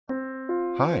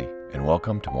Hi, and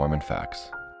welcome to Mormon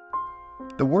Facts.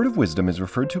 The Word of Wisdom is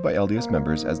referred to by LDS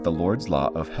members as the Lord's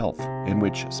Law of Health, in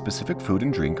which specific food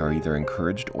and drink are either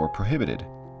encouraged or prohibited.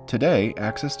 Today,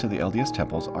 access to the LDS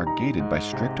Temples are gated by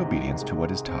strict obedience to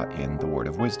what is taught in the Word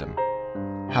of Wisdom.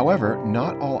 However,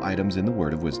 not all items in the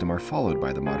Word of Wisdom are followed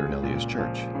by the modern LDS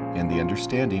Church, and the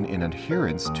understanding and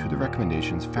adherence to the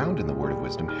recommendations found in the Word of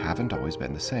Wisdom haven't always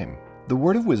been the same. The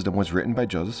Word of Wisdom was written by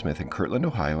Joseph Smith in Kirtland,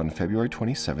 Ohio on February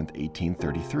 27,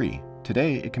 1833.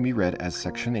 Today, it can be read as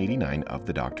Section 89 of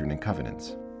the Doctrine and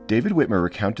Covenants. David Whitmer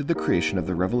recounted the creation of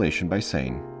the revelation by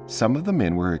saying, "Some of the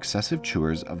men were excessive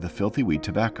chewers of the filthy weed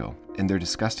tobacco, and their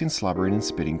disgusting slobbering and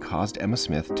spitting caused Emma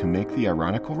Smith to make the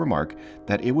ironical remark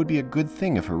that it would be a good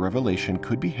thing if a revelation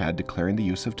could be had declaring the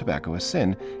use of tobacco a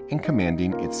sin and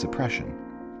commanding its suppression."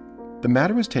 The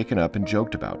matter was taken up and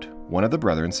joked about. One of the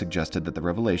brethren suggested that the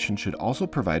revelation should also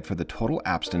provide for the total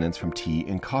abstinence from tea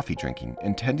and coffee drinking,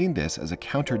 intending this as a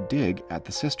counter dig at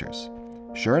the sisters.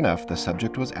 Sure enough, the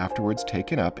subject was afterwards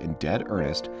taken up in dead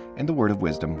earnest, and the Word of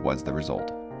Wisdom was the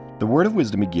result. The Word of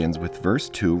Wisdom begins with verse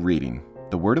 2 reading,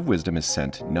 "The Word of Wisdom is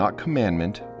sent, not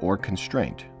commandment or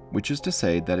constraint," which is to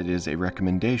say that it is a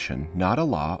recommendation, not a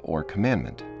law or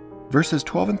commandment. Verses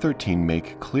 12 and 13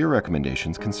 make clear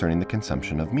recommendations concerning the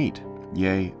consumption of meat.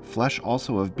 "Yea, flesh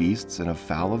also of beasts and of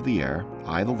fowl of the air,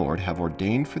 I the Lord have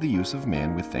ordained for the use of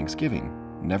man with thanksgiving.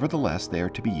 Nevertheless they are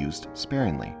to be used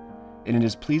sparingly. And it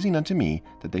is pleasing unto me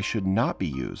that they should not be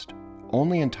used,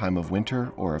 only in time of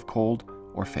winter or of cold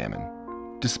or famine."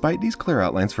 Despite these clear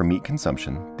outlines for meat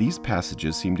consumption, these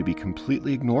passages seem to be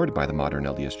completely ignored by the modern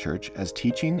LDS Church, as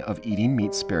teaching of eating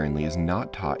meat sparingly is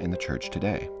not taught in the Church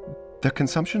today. The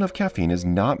consumption of caffeine is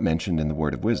not mentioned in the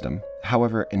Word of Wisdom.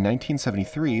 However, in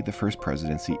 1973, the First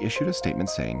Presidency issued a statement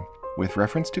saying, "With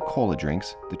reference to cola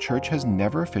drinks, the Church has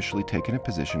never officially taken a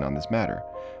position on this matter,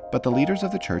 but the leaders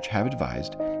of the Church have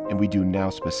advised, and we do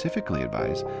now specifically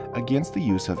advise, against the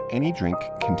use of any drink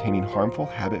containing harmful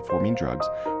habit-forming drugs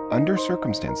under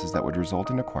circumstances that would result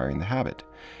in acquiring the habit.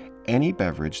 Any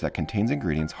beverage that contains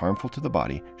ingredients harmful to the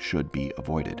body should be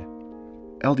avoided."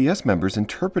 LDS members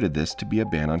interpreted this to be a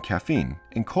ban on caffeine,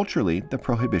 and culturally, the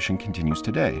prohibition continues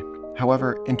today.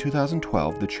 However, in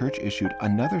 2012, the Church issued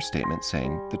another statement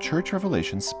saying the Church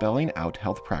revelation spelling out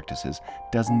health practices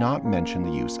does not mention the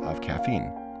use of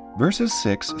caffeine. Verses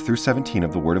 6 through 17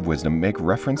 of the Word of Wisdom make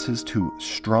references to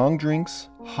strong drinks,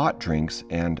 hot drinks,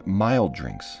 and mild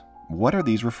drinks. What are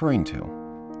these referring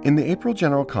to? In the April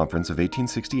General Conference of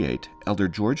 1868, Elder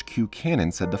George Q.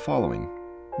 Cannon said the following,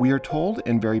 "We are told,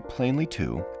 and very plainly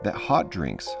too, that hot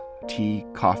drinks, tea,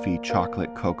 coffee,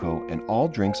 chocolate, cocoa, and all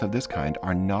drinks of this kind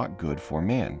are not good for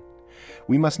man.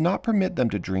 We must not permit them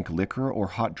to drink liquor or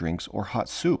hot drinks or hot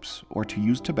soups, or to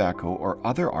use tobacco or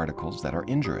other articles that are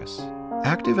injurious."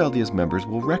 Active LDS members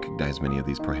will recognize many of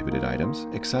these prohibited items,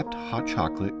 except hot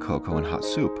chocolate, cocoa, and hot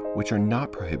soup, which are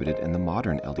not prohibited in the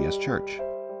modern LDS Church.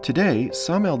 Today,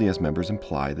 some LDS members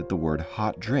imply that the word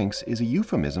hot drinks is a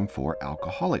euphemism for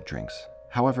alcoholic drinks.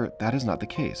 However, that is not the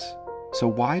case. So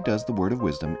why does the Word of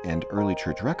Wisdom and early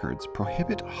church records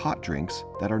prohibit hot drinks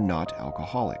that are not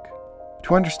alcoholic?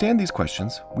 To understand these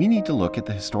questions, we need to look at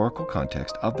the historical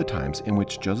context of the times in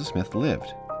which Joseph Smith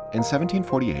lived. In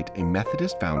 1748, a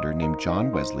Methodist founder named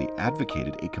John Wesley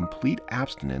advocated a complete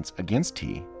abstinence against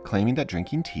tea, claiming that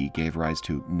drinking tea gave rise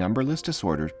to numberless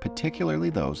disorders, particularly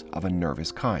those of a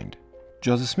nervous kind.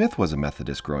 Joseph Smith was a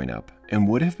Methodist growing up, and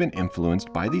would have been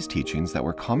influenced by these teachings that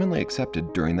were commonly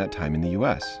accepted during that time in the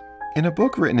U.S. In a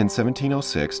book written in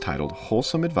 1706 titled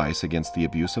Wholesome Advice Against the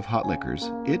Abuse of Hot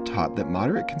Liquors, it taught that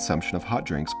moderate consumption of hot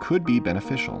drinks could be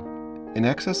beneficial. An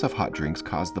excess of hot drinks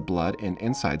cause the blood and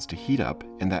insides to heat up,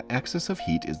 and that excess of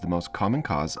heat is the most common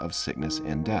cause of sickness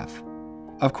and death.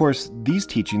 Of course, these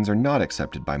teachings are not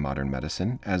accepted by modern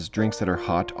medicine, as drinks that are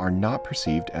hot are not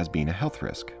perceived as being a health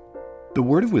risk. The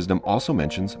Word of Wisdom also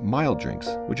mentions mild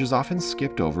drinks, which is often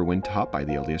skipped over when taught by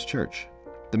the LDS Church.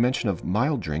 The mention of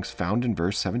mild drinks found in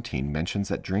verse 17 mentions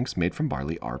that drinks made from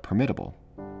barley are permittable.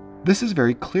 This is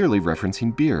very clearly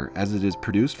referencing beer, as it is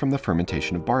produced from the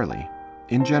fermentation of barley.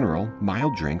 In general,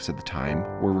 mild drinks at the time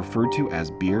were referred to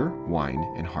as beer, wine,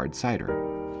 and hard cider.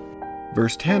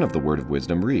 Verse 10 of the Word of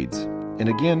Wisdom reads, "And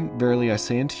again, verily I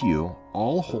say unto you,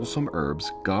 all wholesome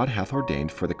herbs God hath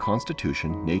ordained for the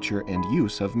constitution, nature, and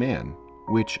use of man,"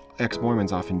 which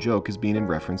ex-Mormons often joke as being in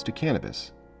reference to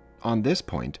cannabis. On this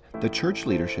point, the church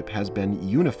leadership has been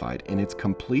unified in its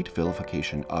complete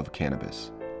vilification of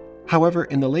cannabis. However,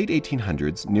 in the late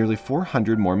 1800s, nearly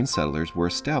 400 Mormon settlers were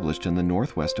established in the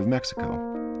northwest of Mexico.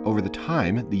 Over the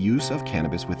time, the use of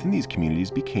cannabis within these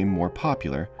communities became more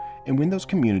popular, and when those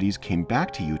communities came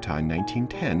back to Utah in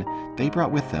 1910, they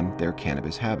brought with them their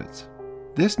cannabis habits.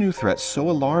 This new threat so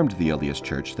alarmed the LDS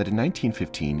Church that in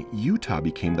 1915, Utah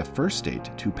became the first state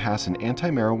to pass an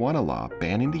anti-marijuana law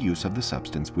banning the use of the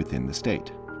substance within the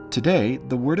state. Today,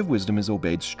 the word of wisdom is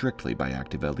obeyed strictly by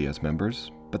active LDS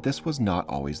members, but this was not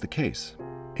always the case.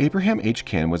 Abraham H.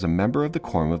 Cann was a member of the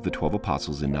Quorum of the 12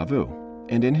 Apostles in Nauvoo,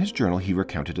 and in his journal he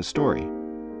recounted a story.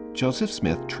 Joseph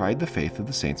Smith tried the faith of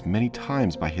the saints many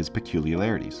times by his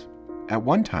peculiarities. At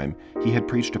one time, he had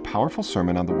preached a powerful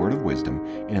sermon on the word of wisdom,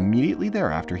 and immediately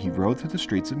thereafter he rode through the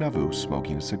streets of Nauvoo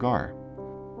smoking a cigar.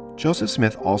 Joseph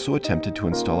Smith also attempted to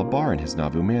install a bar in his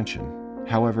Nauvoo mansion.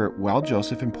 However, while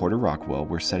Joseph and Porter Rockwell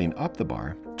were setting up the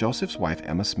bar, Joseph's wife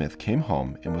Emma Smith came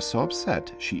home and was so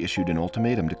upset she issued an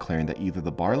ultimatum declaring that either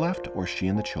the bar left or she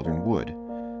and the children would.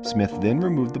 Smith then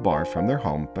removed the bar from their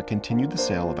home but continued the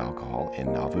sale of alcohol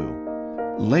in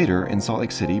Nauvoo. Later, in Salt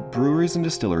Lake City, breweries and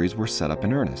distilleries were set up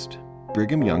in earnest.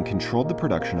 Brigham Young controlled the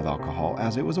production of alcohol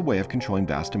as it was a way of controlling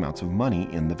vast amounts of money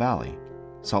in the valley.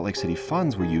 Salt Lake City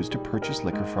funds were used to purchase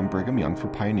liquor from Brigham Young for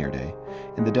Pioneer Day,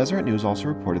 and the Deseret News also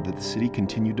reported that the city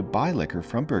continued to buy liquor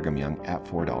from Brigham Young at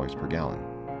 $4 per gallon.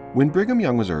 When Brigham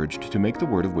Young was urged to make the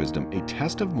word of wisdom a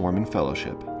test of Mormon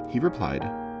fellowship, he replied,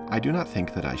 "I do not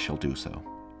think that I shall do so."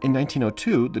 In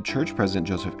 1902, the church president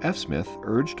Joseph F. Smith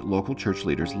urged local church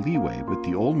leaders leeway with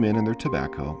the old men and their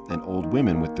tobacco and old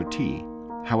women with their tea.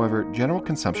 However, general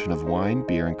consumption of wine,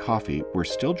 beer, and coffee were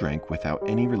still drank without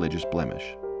any religious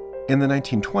blemish. In the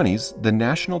 1920s, the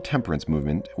national temperance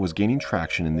movement was gaining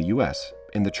traction in the U.S.,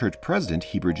 and the church president,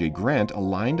 Heber J. Grant,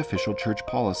 aligned official church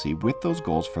policy with those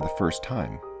goals for the first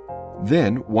time.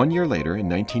 Then, 1 year later, in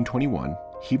 1921,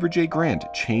 Heber J.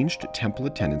 Grant changed temple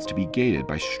attendance to be gated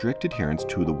by strict adherence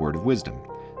to the word of wisdom.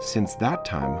 Since that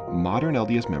time, modern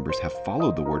LDS members have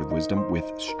followed the word of wisdom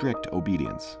with strict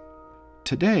obedience.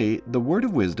 Today, the word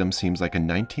of wisdom seems like a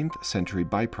 19th century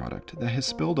byproduct that has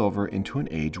spilled over into an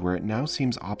age where it now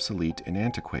seems obsolete and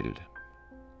antiquated.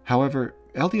 However,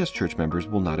 LDS church members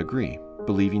will not agree,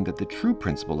 believing that the true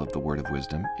principle of the word of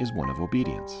wisdom is one of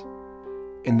obedience.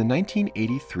 In the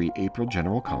 1983 April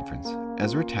General Conference,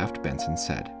 Ezra Taft Benson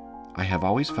said, "I have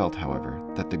always felt, however,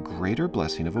 that the greater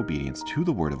blessing of obedience to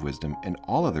the word of wisdom and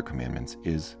all other commandments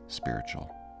is spiritual."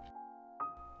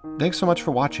 Thanks so much for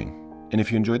watching. And if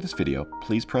you enjoyed this video,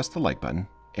 please press the like button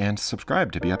and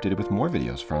subscribe to be updated with more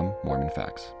videos from Mormon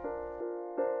Facts.